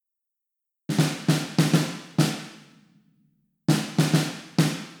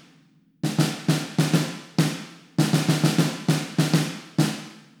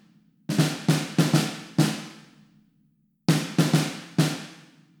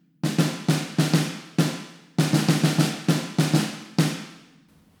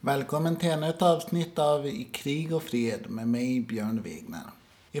Välkommen till ännu ett avsnitt av I krig och fred med mig, Björn Wegner.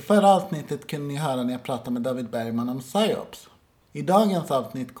 I förra avsnittet kunde ni höra när jag pratade med David Bergman om PSYOPs. I dagens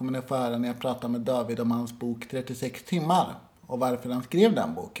avsnitt kommer ni få höra när jag pratar med David om hans bok 36 timmar och varför han skrev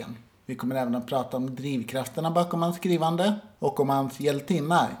den boken. Vi kommer även att prata om drivkrafterna bakom hans skrivande och om hans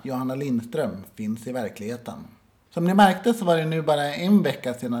hjältinna, Johanna Lindström, finns i verkligheten. Som ni märkte så var det nu bara en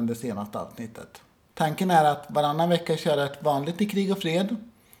vecka sedan det senaste avsnittet. Tanken är att varannan vecka köra ett vanligt I krig och fred,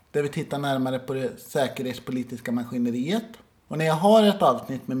 där vi tittar närmare på det säkerhetspolitiska maskineriet. Och när jag har ett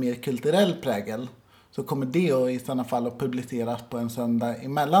avsnitt med mer kulturell prägel så kommer det i sådana fall att publiceras på en söndag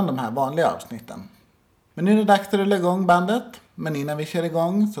emellan de här vanliga avsnitten. Men nu är det dags att rulla igång bandet. Men innan vi kör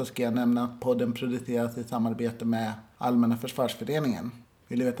igång så ska jag nämna att podden produceras i samarbete med Allmänna försvarsföreningen.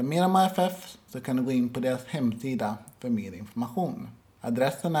 Vill du veta mer om AFF så kan du gå in på deras hemsida för mer information.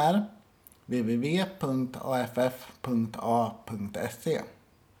 Adressen är www.aff.a.se.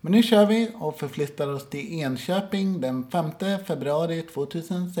 Men nu kör vi och förflyttar oss till Enköping den 5 februari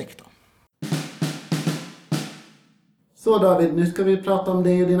 2016. Så David, nu ska vi prata om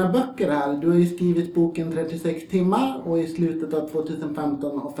dig och dina böcker här. Du har ju skrivit boken 36 timmar och i slutet av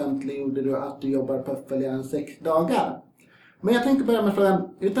 2015 offentliggjorde du att du jobbar på uppföljaren 6 dagar. Men jag tänkte börja med frågan,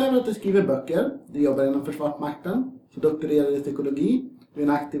 utöver att du skriver böcker, du jobbar inom Försvarsmakten, så doktorerar i psykologi, du är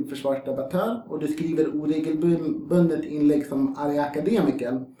en aktiv försvarsdebattör och du skriver oregelbundet inlägg som arg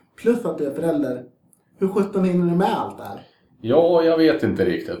akademiker, plus att du är förälder. Hur 17 hinner du med allt det här? Ja, jag vet inte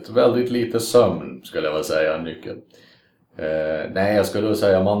riktigt. Väldigt lite sömn skulle jag väl säga är nyckeln. Nej, jag skulle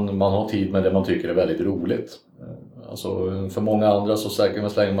säga man har tid med det man tycker är väldigt roligt. Alltså, för många andra så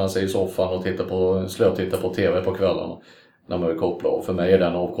slänger man sig i soffan och tittar på tv på kvällarna när man vill koppla av. För mig är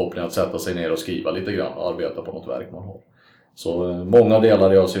den avkopplingen att sätta sig ner och skriva lite grann och arbeta på något verk man har. Så många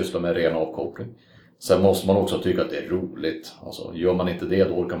delar jag sysslar med ren avkoppling. Sen måste man också tycka att det är roligt. Alltså, gör man inte det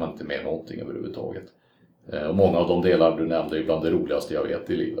då orkar man inte med någonting överhuvudtaget. Och många av de delar du nämnde är bland det roligaste jag vet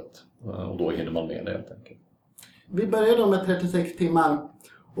i livet. Och då hinner man med det helt enkelt. Vi börjar då med 36 timmar.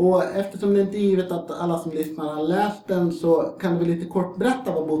 Och eftersom det inte är givet att alla som lyssnar har läst den så kan du lite kort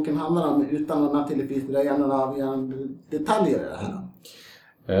berätta vad boken handlar om utan att naturligtvis dra igenom avgörande detaljer i det här.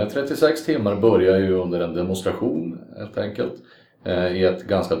 36 timmar börjar ju under en demonstration helt enkelt. I ett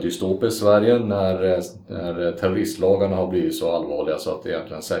ganska dystopiskt Sverige när terroristlagarna har blivit så allvarliga så att det är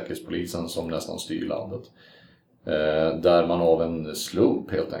egentligen säkerhetspolisen som nästan styr landet. Där man av en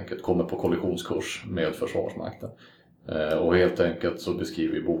slump helt enkelt kommer på kollisionskurs med Försvarsmakten. Och helt enkelt så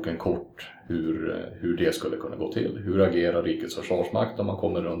beskriver boken kort hur det skulle kunna gå till. Hur agerar rikets försvarsmakt om man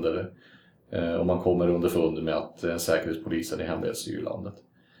kommer underfund med att säkerhetspolisen är hemlighetsstyr landet.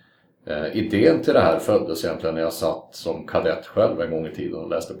 Idén till det här föddes egentligen när jag satt som kadett själv en gång i tiden och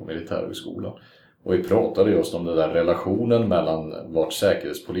läste på militärhögskolan. Och vi pratade just om den där relationen mellan vart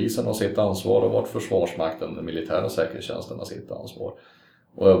säkerhetspolisen har sitt ansvar och vart försvarsmakten, den militära säkerhetstjänsten, har sitt ansvar.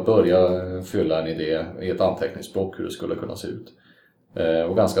 Och jag började fylla en idé i ett anteckningsblock hur det skulle kunna se ut.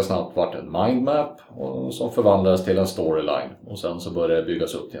 Och ganska snabbt var det en mindmap som förvandlades till en storyline. Och sen så började det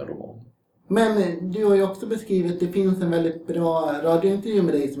byggas upp till en roman. Men du har ju också beskrivit, det finns en väldigt bra radiointervju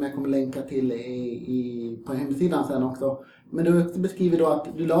med dig som jag kommer länka till på hemsidan sen också. Men du har också beskrivit då att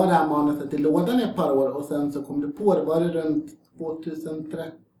du la det här manuset i lådan i ett par år och sen så kom du på det. Var det runt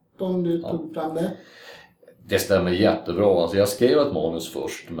 2013 du tog fram det? Det stämmer jättebra. Alltså jag skrev ett manus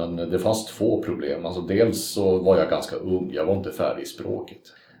först men det fanns 2 problem. Alltså dels så var jag ganska ung, jag var inte färdig i språket.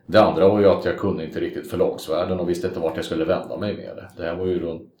 Det andra var ju att jag kunde inte riktigt förlagsvärlden och visste inte vart jag skulle vända mig med det. Det här var ju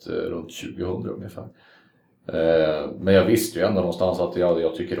runt 2000 ungefär. Men jag visste ju ändå någonstans att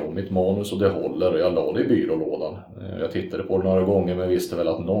jag tycker om mitt manus och det håller och jag la det i byrålådan. Jag tittade på det några gånger men visste väl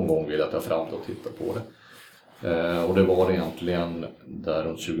att någon gång ville jag ta fram det och titta på det. Och det var egentligen där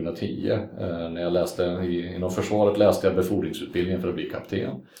runt 2010 när jag inom försvaret läste jag befordringsutbildningen för att bli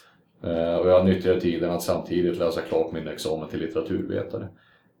kapten. Och jag nyttjade tiden att samtidigt läsa klart min examen till litteraturvetare.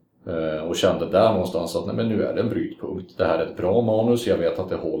 Och kände där någonstans att nej, men nu är det en brytpunkt. Det här är ett bra manus, jag vet att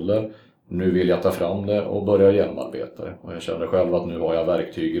det håller. Nu vill jag ta fram det och börja genomarbeta det. Och jag kände själv att nu har jag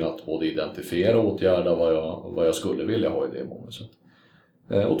verktygen att både identifiera och åtgärda vad jag skulle vilja ha i det manuset.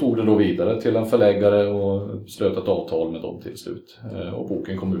 Och tog det då vidare till en förläggare och slöt ett avtal med dem till slut. Och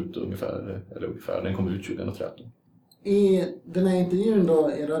boken kom ut den kom ut 2013. I den här intervjun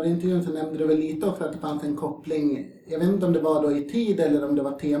då, i radiointervjun så nämnde du väl lite också att det fanns en koppling, jag vet inte om det var då i tid eller om det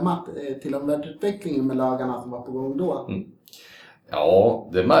var temat till omvärldsutvecklingen med lagarna som var på gång då. Ja,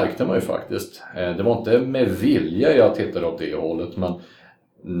 det märkte man ju faktiskt. Det var inte med vilja jag tittade åt det hållet, men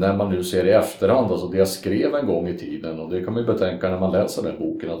när man nu ser i efterhand, alltså det jag skrev en gång i tiden, och det kan man ju betänka när man läser den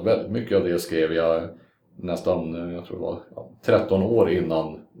boken, att väldigt mycket av det skrev jag nästan, jag tror det var 13 år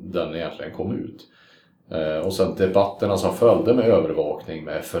innan den egentligen kom ut. Och sen debatterna som följde med övervakning,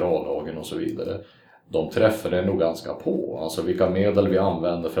 med FRA-lagen och så vidare, de träffade nog ganska på. Alltså vilka medel vi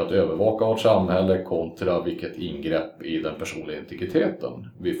använder för att övervaka vårt samhälle kontra vilket ingrepp i den personliga integriteten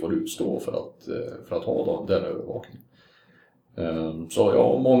vi får utstå för att ha den övervakningen. Så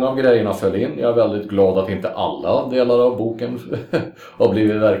ja, många av grejerna föll in. Jag är väldigt glad att inte alla delar av boken har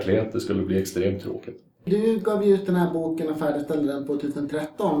blivit verklighet. Det skulle bli extremt tråkigt. Du gav ju ut den här boken och färdigställde den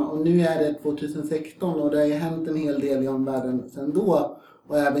 2013 och nu är det 2016 och det har ju hänt en hel del i omvärlden sedan då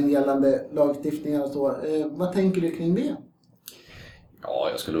och även gällande lagstiftningar och så. Vad tänker du kring det? Ja,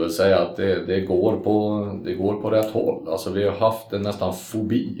 jag skulle väl säga att det går på rätt håll. Alltså vi har haft en nästan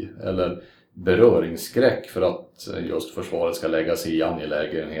fobi eller beröringsskräck för att just försvaret ska lägga sig i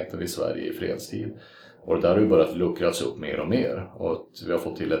angelägenheter i Sverige i fredstid. Och det där har ju börjat luckras upp mer och mer. Och att vi har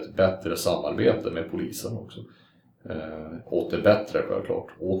fått till ett bättre samarbete med polisen också. Åter bättre självklart.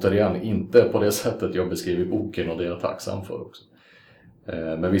 Återigen inte på det sättet jag beskriver i boken och det är jag tacksam för också.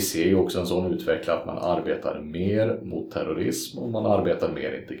 Men vi ser ju också en sån utveckling att man arbetar mer mot terrorism och man arbetar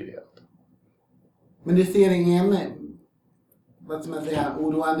mer integrerat. Men du ser ingen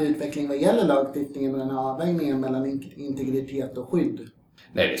oroande utveckling vad gäller lagstiftningen och den här avvägningen mellan integritet och skydd?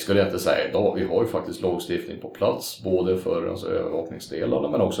 Nej, det skulle jag inte säga idag. Vi har ju faktiskt lagstiftning på plats, både för övervakningsdelarna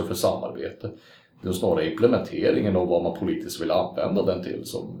men också för samarbete. Det är snarare implementeringen av vad man politiskt vill använda den till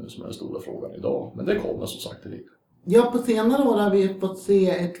som är den stora frågan idag. Men det kommer som sagt till det. Ja, på senare år har vi fått se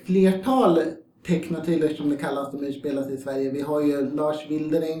ett flertal tecknathrillers som det kallas, som utspelas i Sverige. Vi har ju Lars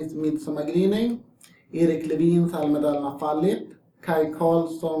Wilderängs Midsommargryning, Erik Levins Almedalen har fallit, Kaj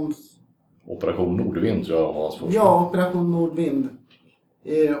Karlssons Operation Nordvind tror jag var hans första. Ja, Operation Nordvind.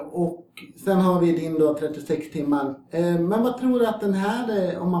 Och sen har vi din då 36 timmar. Men vad tror du att den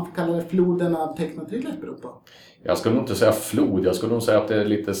här, om man får kalla det floden av tecknathrillers beror på? Jag skulle nog inte säga flod, jag skulle nog säga att det är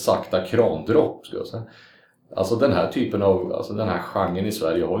lite sakta krandropp skulle jag säga. Alltså den här typen av, alltså den här genren i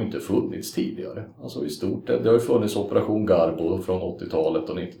Sverige har ju inte funnits tidigare. Alltså i stort, det har ju funnits Operation Garbo från 80-talet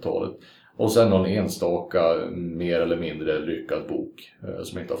och 90-talet. Och sen någon enstaka mer eller mindre lyckad bok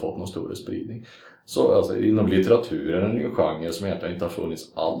som inte har fått någon större spridning. Så alltså, inom litteraturen är det en genre som egentligen inte har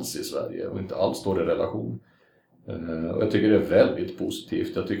funnits alls i Sverige och inte alls står i relation. Och jag tycker det är väldigt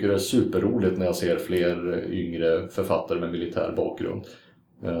positivt. Jag tycker det är superroligt när jag ser fler yngre författare med militär bakgrund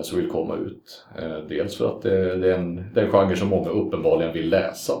som vill komma ut. Dels för att det är en genre som många uppenbarligen vill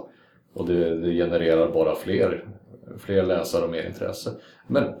läsa. Och det genererar bara fler läsare och mer intresse.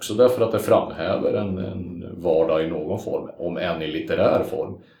 Men också därför att det framhäver en vardag i någon form, om än i litterär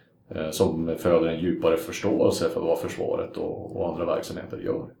form. Som föder en djupare förståelse för vad försvaret och andra verksamheter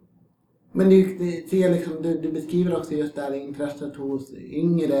gör. Men du beskriver också just det här intresset hos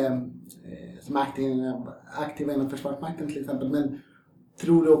yngre som är aktiva inom Försvarsmakten till exempel. Men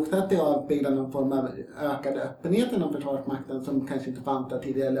tror du också att det avspeglar någon form av ökad öppenhet inom Försvarsmakten som kanske inte fanns där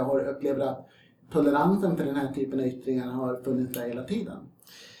tidigare? Eller har du upplevt att toleransen för den här typen av yttringar har funnits där hela tiden?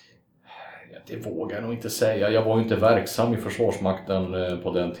 Det vågar jag nog inte säga. Jag var ju inte verksam i Försvarsmakten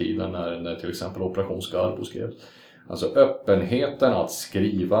på den tiden när till exempel Operation Garbo skrevs. Alltså öppenheten att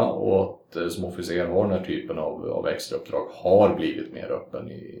skriva och att som officer har den här typen av extrauppdrag har blivit mer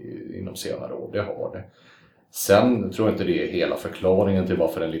öppen inom senare år. Det har det. Sen tror jag inte det är hela förklaringen till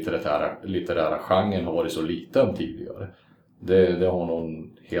varför den litterära genren har varit så liten tidigare. Det har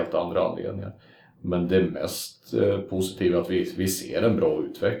någon helt andra anledningar. Men det mest positiva är att vi ser en bra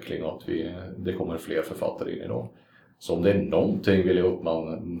utveckling och att det kommer fler författare in idag. Så om det är någonting vill jag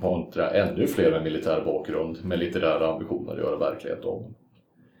uppmuntra ännu fler med militär bakgrund med litterära ambitioner att göra verklighet om.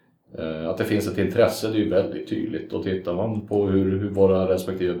 Att det finns ett intresse, det är ju väldigt tydligt. Och tittar man på hur våra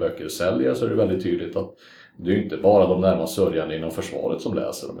respektive böcker säljer så är det väldigt tydligt att det är inte bara de närmast sörjande inom försvaret som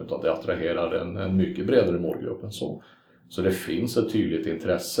läser dem, utan det attraherar en mycket bredare målgrupp än så. Så det finns ett tydligt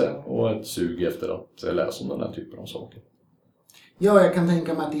intresse och ett sug efter att läsa om den här typen av saker. Ja, jag kan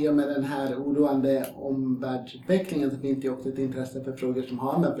tänka mig att i och med den här oroande omvärldsutvecklingen så finns det också ett intresse för frågor som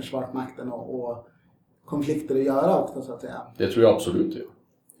har med Försvarsmakten och konflikter att göra också så att säga. Det tror jag absolut,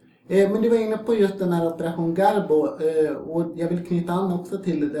 ja. Men du var inne på just den här Operation Garbo och jag vill knyta an också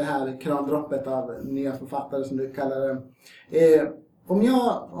till det här krandroppet av nya författare som du kallar det. Om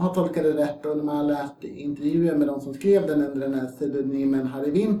jag har tolkat det rätt och när man har läst intervjuer med de som skrev den under den här pseudonymen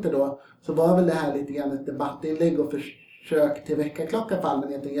Harry Winter då, så var väl det här lite grann ett debattinlägg och försök till väckarklocka för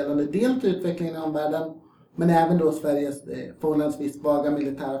allmänheten gällande dels utvecklingen i omvärlden men även då Sveriges förhållandevis svaga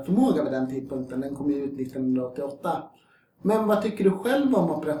militära förmåga vid den tidpunkten. Den kom ju ut 1988. Men vad tycker du själv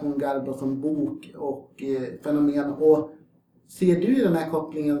om Operation Garbo som bok och fenomen? Och Ser du den här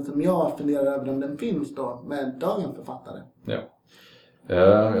kopplingen som jag funderar över om den finns då med dagens författare? Ja.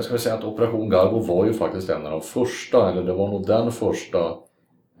 Jag ska säga att Operation Garbo var ju faktiskt en av de första, eller det var nog den första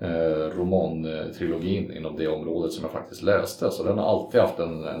romantrilogin inom det området som jag faktiskt läste. Så den har alltid haft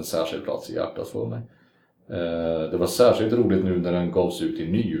en särskild plats i hjärtat för mig. Det var särskilt roligt nu när den gavs ut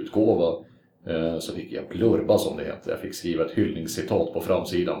i nyutgåva. Så fick jag blurba som det heter. Jag fick skriva ett hyllningscitat på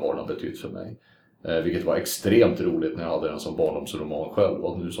framsidan vad den betytt för mig. Vilket var extremt roligt när jag hade den som barndomsroman själv.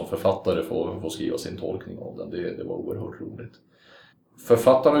 Och nu som författare får skriva sin tolkning av den. Det var oerhört roligt.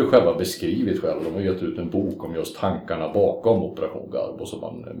 Författarna har ju själva beskrivit själva. De har gett ut en bok om just tankarna bakom Operation Garbo som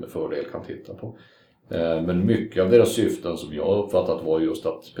man med fördel kan titta på. Men mycket av deras syften som jag har uppfattat var just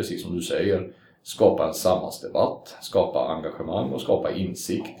att, precis som du säger, skapa en samhällsdebatt, skapa engagemang och skapa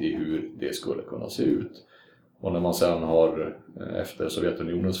insikt i hur det skulle kunna se ut. Och när man sen har efter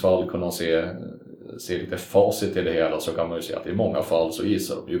Sovjetunionens fall kunnat se lite facit i det hela, så kan man ju se att i många fall så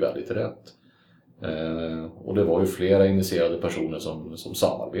gissar de ju väldigt rätt. Och det var ju flera initierade personer som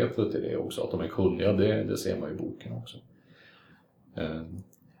samarbetade till det också. Att de är kunniga, det ser man i boken också.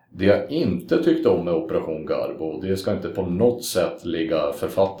 Det jag inte tyckte om med Operation Garbo, det ska inte på något sätt ligga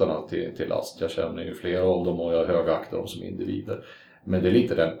författarna till last. Jag känner ju flera av dem och jag högaktar dem som individer. Men det är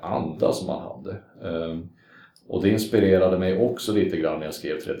lite den anda som man hade. Och det inspirerade mig också lite grann när jag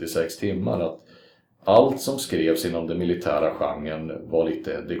skrev 36 timmar. Att allt som skrevs inom den militära genren var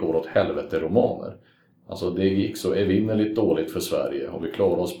lite det går åt helvete romaner. Alltså det gick så evinnerligt dåligt för Sverige. Och vi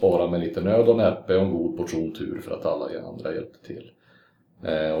klarade oss bara med lite nöd och näppe och en god portion tur för att alla andra hjälpte till.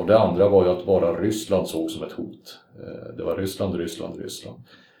 Och det andra var ju att bara Ryssland såg som ett hot. Det var Ryssland.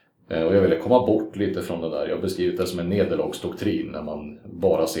 Och jag ville komma bort lite från det där. Jag har beskrivit det som en nederlagsdoktrin när man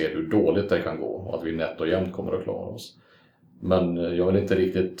bara ser hur dåligt det kan gå och att vi nätt och jämnt kommer att klara oss. Men jag vill inte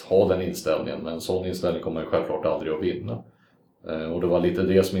riktigt ha den inställningen, men en sån inställning kommer jag självklart aldrig att vinna. Och det var lite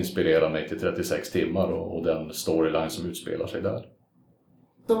det som inspirerade mig till 36 timmar och den storyline som utspelar sig där.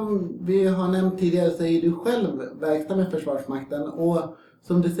 Som vi har nämnt tidigare så är du själv verksam i Försvarsmakten, och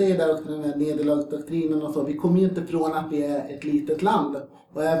som du säger där också, den här nederlagsdoktrinen och så, vi kommer ju inte från att vi är ett litet land,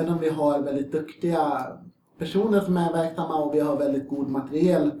 och även om vi har väldigt duktiga personer som är verksamma och vi har väldigt god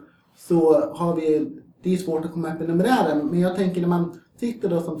materiel, så har det är svårt att komma upp i numerären. Men jag tänker när man sitter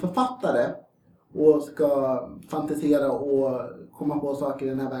då som författare och ska fantisera och komma på saker i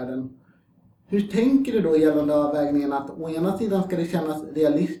den här världen, hur tänker du då gällande avvägningen att å ena sidan ska det kännas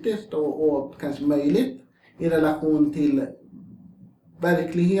realistiskt och kanske möjligt i relation till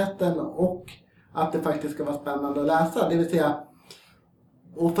verkligheten, och att det faktiskt ska vara spännande att läsa, det vill säga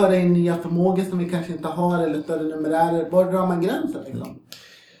och föra in nya förmågor som vi kanske inte har eller större numerärer. Var drar man gränsen liksom?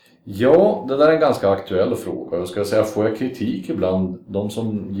 Ja, det där är en ganska aktuell fråga. Jag ska säga, får jag kritik ibland? De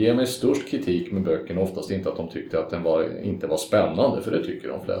som ger mig störst kritik med böckerna oftast inte att de tyckte att den inte var spännande, för det tycker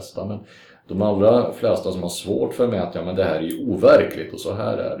de flesta. Men de allra flesta som har svårt för mig att men det här är ju overkligt och så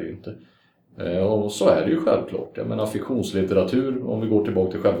här är det ju inte. Och så är det ju självklart. Jag menar, fiktionslitteratur, om vi går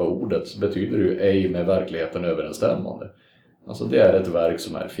tillbaka till själva ordet, betyder ju ej med verkligheten överensstämmande. Alltså det är ett verk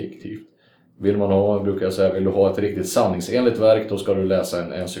som är fiktivt. Vill du ha ett riktigt sanningsenligt verk, då ska du läsa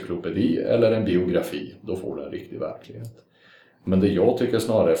en encyklopedi eller en biografi. Då får du en riktig verklighet. Men det jag tycker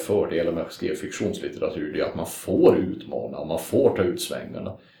snarare är fördelen med att skriva fiktionslitteratur, det är att man får utmana och man får ta ut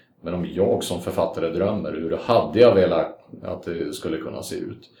svängarna. Men om jag som författare drömmer, hur hade jag velat att det skulle kunna se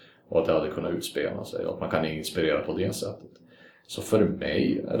ut? Och att det hade kunnat utspela sig, att man kan inspirera på det sättet. Så för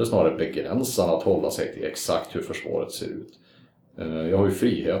mig är det snarare begränsande att hålla sig till exakt hur försvaret ser ut. Jag har ju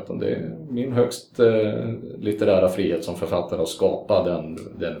friheten, det är min högst litterära frihet som författare att skapa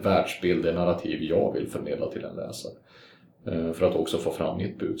den världsbild, det narrativ jag vill förmedla till en läsare. För att också få fram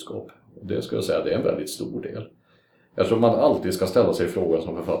mitt budskap. Det skulle jag säga, det är en väldigt stor del. Jag tror man alltid ska ställa sig frågan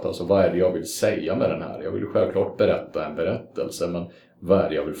som författare, alltså, vad är det jag vill säga med den här? Jag vill ju självklart berätta en berättelse, men vad är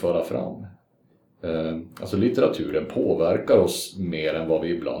det jag vill föra fram? Alltså litteraturen påverkar oss mer än vad vi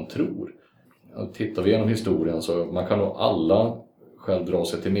ibland tror. Tittar vi genom historien så man kan nog alla själv dra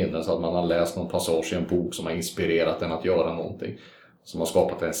sig till minnes att man har läst någon passage i en bok som har inspirerat en att göra någonting. Som har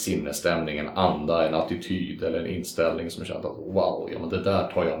skapat en sinnesstämning, en anda, en attityd eller en inställning som känner att wow, ja, men det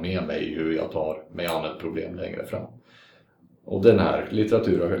där tar jag med mig hur jag tar mig an ett problem längre fram. Och den här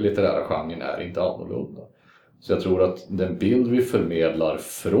litterära genren är inte annorlunda. Så jag tror att den bild vi förmedlar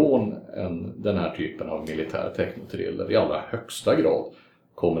från den här typen av militär technotriller i allra högsta grad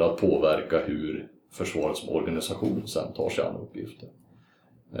kommer att påverka hur försvaret som organisation sen tar sig an uppgifter.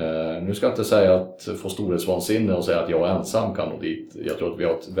 Nu ska jag inte säga att få storhetsvansinne och säga att jag ensam kan nå dit. Jag tror att vi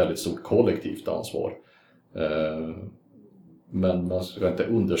har ett väldigt stort kollektivt ansvar. Men man ska inte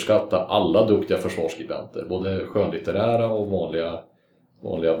underskatta alla duktiga försvarsskribenter. Både skönlitterära och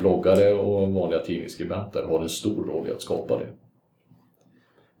vanliga bloggare och vanliga tidningsskribenter har en stor roll i att skapa det.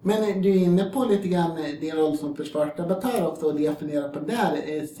 Men du är inne på lite grann din roll som försvarsdebattör också och definiera på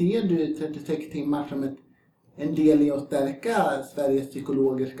där. Ser du 36 timmar som en del i att stärka Sveriges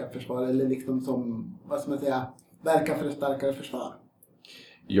psykologiska försvar eller liksom som, vad ska man säga, verka för ett starkare försvar?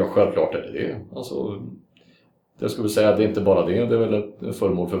 Ja, självklart är det. Alltså, jag skulle säga att det är inte bara det är väl en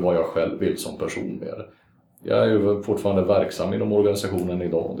föremål för vad jag själv vill som person med det. Jag är ju fortfarande verksam inom organisationen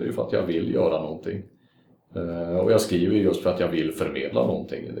idag. Det är ju för att jag vill göra någonting. Och jag skriver just för att jag vill förmedla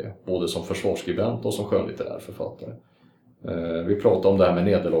någonting i det. Både som försvarsskribent och som skönlitterär författare. Vi pratar om det här med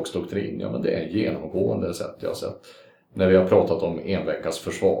nederlagsdoktrin. Ja, men det är en genomgående sätt jag har sett. När vi har pratat om en veckas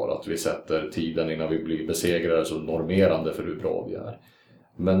försvar. Att vi sätter tiden innan vi blir besegrade så normerande för hur bra vi är.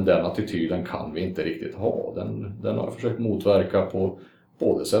 Men den attityden kan vi inte riktigt ha. Den har jag försökt motverka på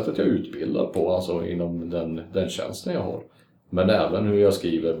både sättet jag utbildar på, alltså inom den tjänsten jag har. Men även hur jag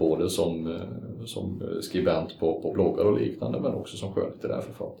skriver både som skribent på bloggar och liknande, men också som skönlitterär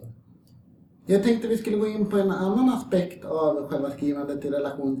författare. Jag tänkte vi skulle gå in på en annan aspekt av själva skrivandet i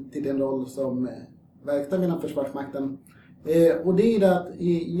relation till din roll som verksam inom Försvarsmakten. Och det är det att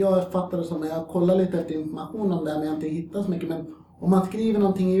jag fattar det som, jag kollar lite efter information om det här men jag inte hittar så mycket. Men om man skriver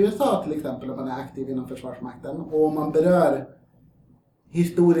någonting i USA till exempel, om man är aktiv inom Försvarsmakten och om man berör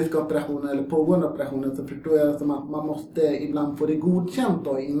historiska operationer eller pågående operationer, så förstår jag det som att man måste ibland få det godkänt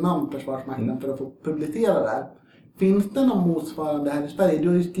då inom Försvarsmakten för att få publicera det här. Finns det någon motsvarande här i Sverige? Du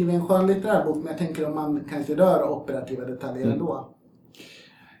har ju skrivit en skönlitterär bok, men jag tänker om man kanske rör operativa detaljer ändå.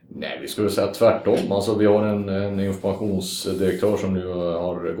 Nej, vi skulle säga tvärtom. Alltså, vi har en informationsdirektör som nu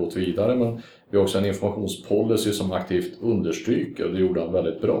har gått vidare, men vi har också en informationspolicy som aktivt understryker, och det gjorde han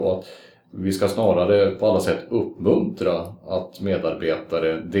väldigt bra, att vi ska snarare på alla sätt uppmuntra att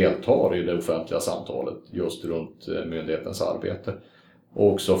medarbetare deltar i det offentliga samtalet just runt myndighetens arbete.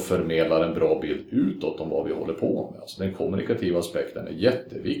 Och också förmedlar en bra bild utåt om vad vi håller på med. Alltså den kommunikativa aspekten är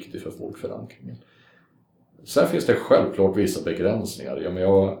jätteviktig för folkförankringen. Sen finns det självklart vissa begränsningar. Ja, men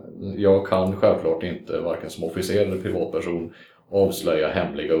jag kan självklart inte, varken som officer eller privatperson, avslöja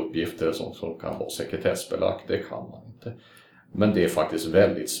hemliga uppgifter som kan vara sekretessbelagt. Det kan man inte. Men det är faktiskt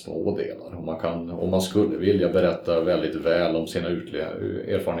väldigt små delar. Om man skulle vilja berätta väldigt väl om sina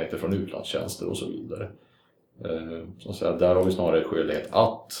erfarenheter från utlandstjänster och så vidare. Så där har vi snarare skyldighet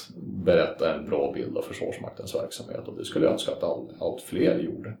att berätta en bra bild av Försvarsmaktens verksamhet. Och det skulle jag önska att allt fler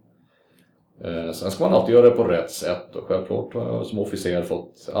gjorde. Sen ska man alltid göra det på rätt sätt. Och självklart har jag som officer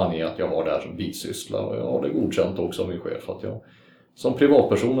fått ange att jag har det här som bisyssla. Och jag har det godkänt också av min chef att jag som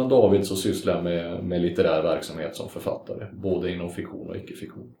privatpersonen David så sysslar jag med litterär verksamhet som författare. Både inom fiktion och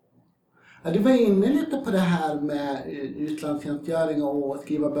icke-fiktion. Ja, du var inne lite på det här med utlandstjänstgöring och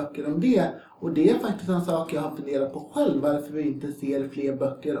skriva böcker om det. Och det är faktiskt en sak jag har funderat på själv. Varför vi inte ser fler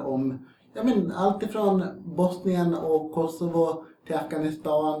böcker om allt ifrån Bosnien och Kosovo till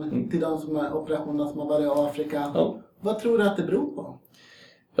Afghanistan till de operationerna som har varit i Afrika. Ja. Vad tror du att det beror på?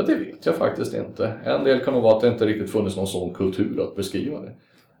 Ja, det vet jag faktiskt inte. En del kan nog vara att det inte riktigt funnits någon sån kultur att beskriva det.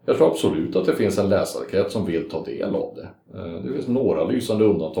 Jag tror absolut att det finns en läsarkrets som vill ta del av det. Det finns några lysande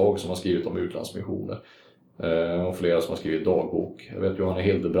undantag som har skrivit om utlandsmissioner. Och flera som har skrivit dagbok. Jag vet Johanna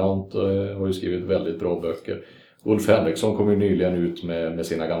Hildebrandt har ju skrivit väldigt bra böcker. Ulf Henriksson kom ju nyligen ut med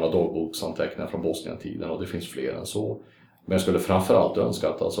sina gamla dagboksanteckningar från Bosnien-tiden. Och det finns fler än så. Men jag skulle framförallt önska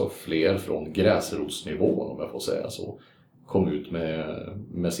att alltså fler från gräsrotsnivån, om jag får säga så, kom ut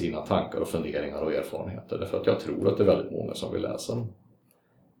med sina tankar och funderingar och erfarenheter. Därför att jag tror att det är väldigt många som vill läsa dem.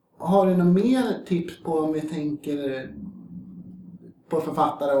 Har du några mer tips på om vi tänker på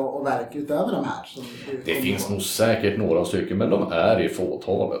författare och verk utöver de här? Det finns nog säkert några stycken, men de är i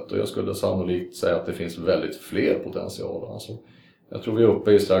fåtalet. Och jag skulle sannolikt säga att det finns väldigt fler potential. Alltså, jag tror vi är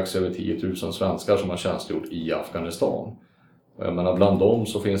uppe i strax över 10 000 svenskar som har tjänstgjort i Afghanistan. Jag menar, bland dem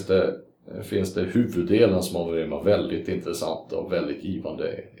så finns det huvuddelen som har varit väldigt intressanta och väldigt givande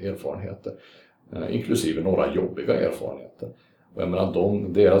erfarenheter. Inklusive några jobbiga erfarenheter. Och jag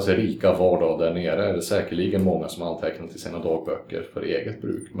menar, deras rika vardag där nere är det säkerligen många som antecknat i sina dagböcker för eget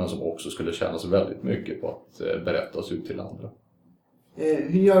bruk. Men som också skulle kännas väldigt mycket på att berättas ut till andra.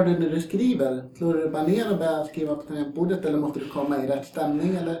 Hur gör du när du skriver? Slår du bara ner och börjar skriva på tangentbordet eller måste du komma i rätt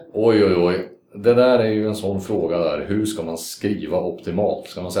stämning? Eller? Oj. Det där är ju en sån fråga där. Hur ska man skriva optimalt?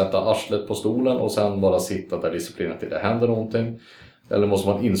 Ska man sätta arslet på stolen och sen bara sitta där disciplinerat till det händer någonting? Eller måste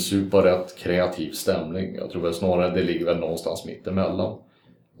man insupa rätt kreativ stämning? Jag tror väl snarare det ligger väl någonstans mitt emellan.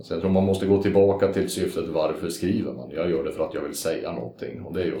 Så jag tror man måste gå tillbaka till syftet varför skriver man. Jag gör det för att jag vill säga någonting.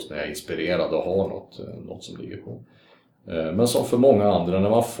 Och det är just när jag är inspirerad och har något som ligger på. Men som för många andra, när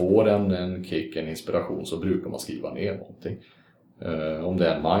man får en kick, en inspiration, så brukar man skriva ner någonting. Om det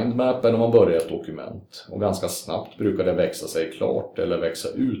är en mindmap eller om man börjar ett dokument. Och ganska snabbt brukar det växa sig klart eller växa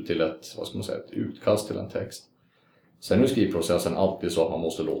ut till ett utkast till en text. Sen är skrivprocessen alltid så att man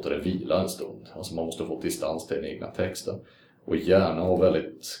måste låta det vila en stund. Alltså man måste få distans till den egna texten. Och gärna ha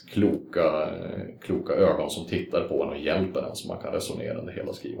väldigt kloka ögon som tittar på en och hjälper en så man kan resonera under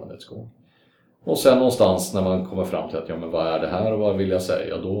hela skrivandets gång. Och sen någonstans när man kommer fram till att men vad är det här och vad vill jag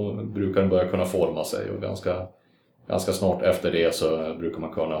säga, då brukar den börja kunna forma sig. Och ganska snart efter det så brukar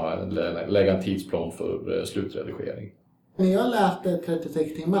man kunna lägga en tidsplan för slutredigering. När jag läste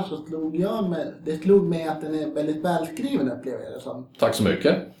 36 timmar så slog mig att den är väldigt välskriven, upplever jag det som. Tack så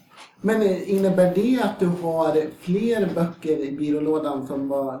mycket. Men innebär det att du har fler böcker i byrålådan som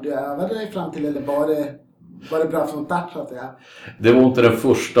du övade dig fram till, eller var det bra från start så att säga? Det var inte den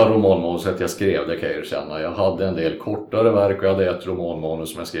första romanmanuset jag skrev, det kan jag erkänna. Jag hade en del kortare verk och jag hade ett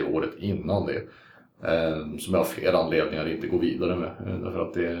romanmanus som jag skrev året innan det. Som jag har flera anledningar inte gå vidare med. Därför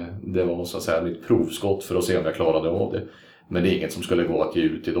att det var så att säga mitt provskott för att se om jag klarade av det. Men det är inget som skulle gå att ge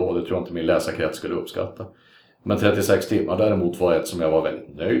ut idag, det tror jag inte min läsarkrets skulle uppskatta. Men 36 timmar däremot var ett som jag var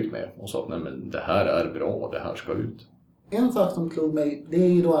väldigt nöjd med. Och sa att nej, men det här är bra, det här ska ut. En sak som slog mig, det är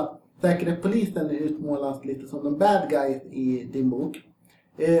ju då att säkerhetspolisen utmålas lite som en bad guy i din bok.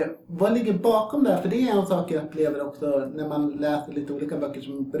 Vad ligger bakom det här? För det är en sak jag upplever också när man läser lite olika böcker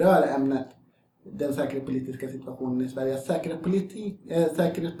som berör ämnet. Den säkerhetspolitiska situationen i Sverige.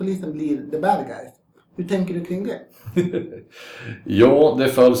 Säkerhetspolisen blir the bad guys. Hur tänker du kring det? Ja, det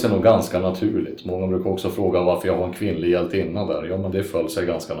föll sig nog ganska naturligt. Många brukar också fråga varför jag har en kvinnlig hjältinna där. Ja, men det föll sig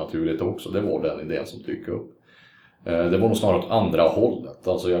ganska naturligt också. Det var den idén som dök upp. Det var nog snarare åt andra hållet.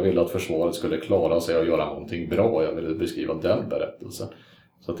 Alltså jag ville att försvaret skulle klara sig och göra någonting bra. Jag ville beskriva den berättelsen.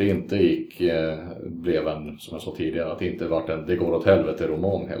 Så att det inte blev en, som jag sa tidigare, att det inte vart en det går åt helvete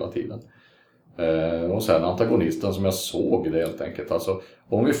roman hela tiden. Och sen antagonisten som jag såg det helt enkelt. Alltså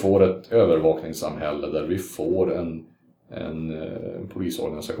om vi får ett övervakningssamhälle där vi får en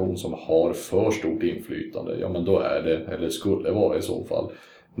polisorganisation som har för stort inflytande, ja men då är det, eller skulle vara i så fall,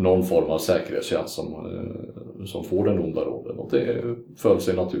 någon form av säkerhetstjänst som får den onda rollen. Och det föll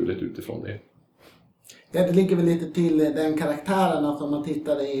sig naturligt utifrån det. Ja, det ligger väl lite till den karaktären, alltså om man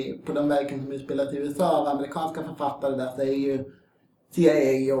tittar på de verken som utspelas i USA av amerikanska författare, där så är ju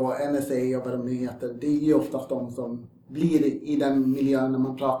CIA och NSA och vad de heter, det är ju oftast de som blir i den miljön när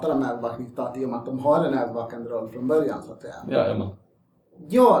man pratar om övervakningsstat, i och med att de har en övervakande roll från början så att säga. Jajamän.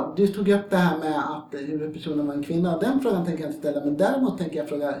 Ja, du tog upp det här med att huvudpersonen var en kvinna. Den frågan tänker jag inte ställa, men däremot tänker jag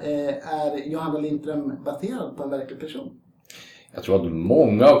fråga, är Johanna Lindström baserad på en verklig person? Jag tror att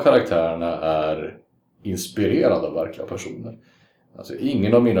många av karaktärerna är inspirerade av verkliga personer. Alltså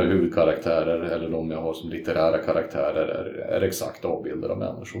ingen av mina huvudkaraktärer eller de jag har som litterära karaktärer är exakt avbilder av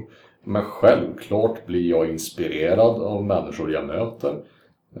människor. Men självklart blir jag inspirerad av människor jag möter.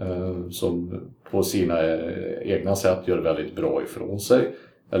 Som på sina egna sätt gör väldigt bra ifrån sig.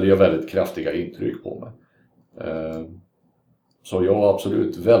 Eller gör väldigt kraftiga intryck på mig. Så jag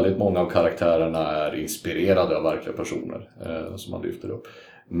absolut, väldigt många av karaktärerna är inspirerade av verkliga personer som man lyfter upp.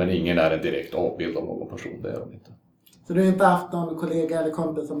 Men ingen är en direkt avbild av någon person, det är de inte. Så du har inte haft någon kollega eller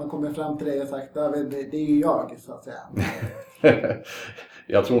kompis som har kommit fram till dig och sagt David, det är ju jag så att säga.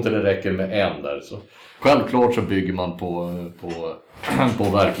 Jag tror inte det räcker med en där. Så. Självklart så bygger man på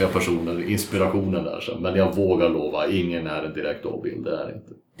verkliga personer, inspirationen där. Så. Men jag vågar lova, ingen är en direkt avbild, det är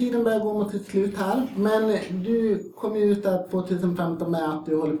inte. Tiden börjar gå mot sitt slut här, men du kom ju ut där 2015 med att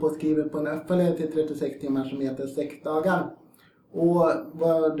du håller på att skriva på en uppföljare till 36 timmar som heter 6 dagar. Och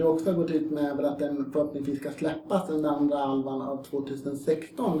vad du också har gått ut med är att den förhoppningsvis ska släppas den andra halvan av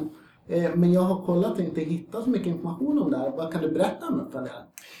 2016. Men jag har kollat och inte hittat så mycket information om det här. Vad kan du berätta om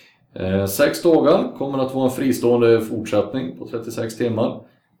uppföljaren? 6 dagar kommer att vara en fristående fortsättning på 36 timmar.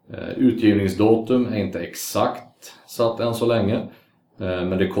 Utgivningsdatum är inte exakt satt än så länge.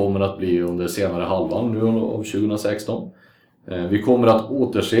 Men det kommer att bli under senare halvan nu av 2016. Vi kommer att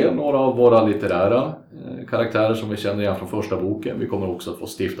återse några av våra litterära karaktärer som vi känner igen från första boken. Vi kommer också att få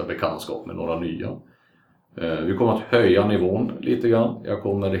stifta bekantskap med några nya. Vi kommer att höja nivån lite grann. Jag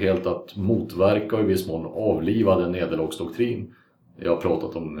kommer helt att motverka och i viss mån avliva den nederlagsdoktrin jag har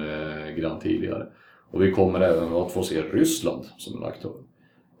pratat om grann tidigare. Och vi kommer även att få se Ryssland som en aktör.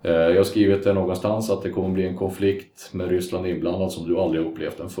 Jag har skrivit det någonstans att det kommer bli en konflikt med Ryssland inblandad som du aldrig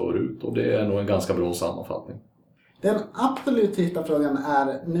upplevt den förut. Och det är nog en ganska bra sammanfattning. Den absolut sista frågan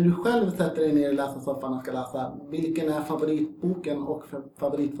är, när du själv sätter dig ner i läsarsoffan och ska läsa, vilken är favoritboken och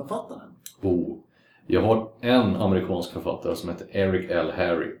favoritförfattaren? Jag har en amerikansk författare som heter Eric L.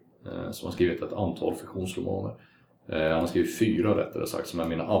 Harry som har skrivit ett antal fiktionsromaner. Han har skrivit 4 rättare sagt som är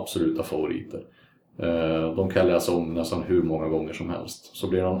mina absoluta favoriter. De kan jag läsa om nästan hur många gånger som helst. Så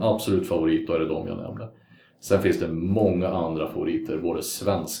blir det någon absolut favorit, då är det de jag nämnde. Sen finns det många andra favoriter, både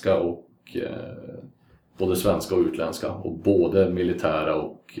svenska och utländska. Och både militära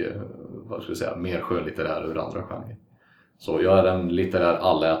och mer skönlitterära ur andra genrer. Så jag är en litterär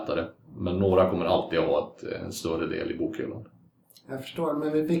allätare. Men några kommer alltid att ha en större del i bokhyllan. Jag förstår,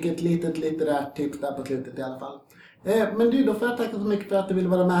 men vi fick ett litet litterärt tips där på slutet i alla fall. Men du, då får jag tacka så mycket för att du ville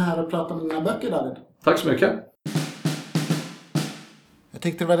vara med här och prata om dina böcker, David. Tack så mycket. Jag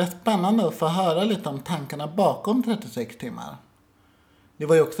tyckte det var rätt spännande att få höra lite om tankarna bakom 36 timmar. Det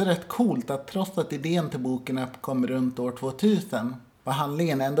var ju också rätt coolt att trots att idén till boken kom runt år 2000 var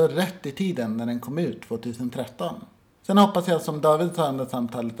handlingen ändå rätt i tiden när den kom ut 2013. Sen hoppas jag som David sa under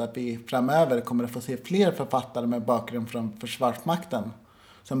samtalet att vi framöver kommer att få se fler författare med bakgrund från Försvarsmakten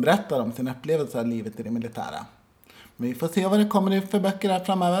som berättar om sin upplevelse av livet i det militära. Men vi får se vad det kommer ut för böcker här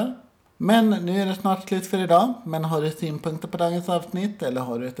framöver. Men nu är det snart slut för idag. Men har du synpunkter på dagens avsnitt eller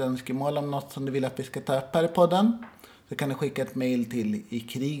har du ett önskemål om något som du vill att vi ska ta upp här i podden, så kan du skicka ett mejl till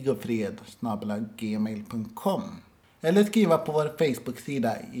ikrigofred@gmail.com eller skriva på vår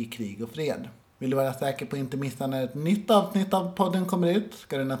Facebook-sida I krig och fred. Vill du vara säker på att inte missa när ett nytt avsnitt av podden kommer ut,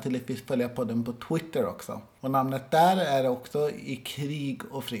 ska du naturligtvis följa podden på Twitter också. Och namnet där är också I krig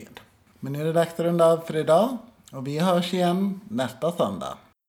och fred. Men nu är det dags att runda av för idag och vi hörs igen nästa söndag.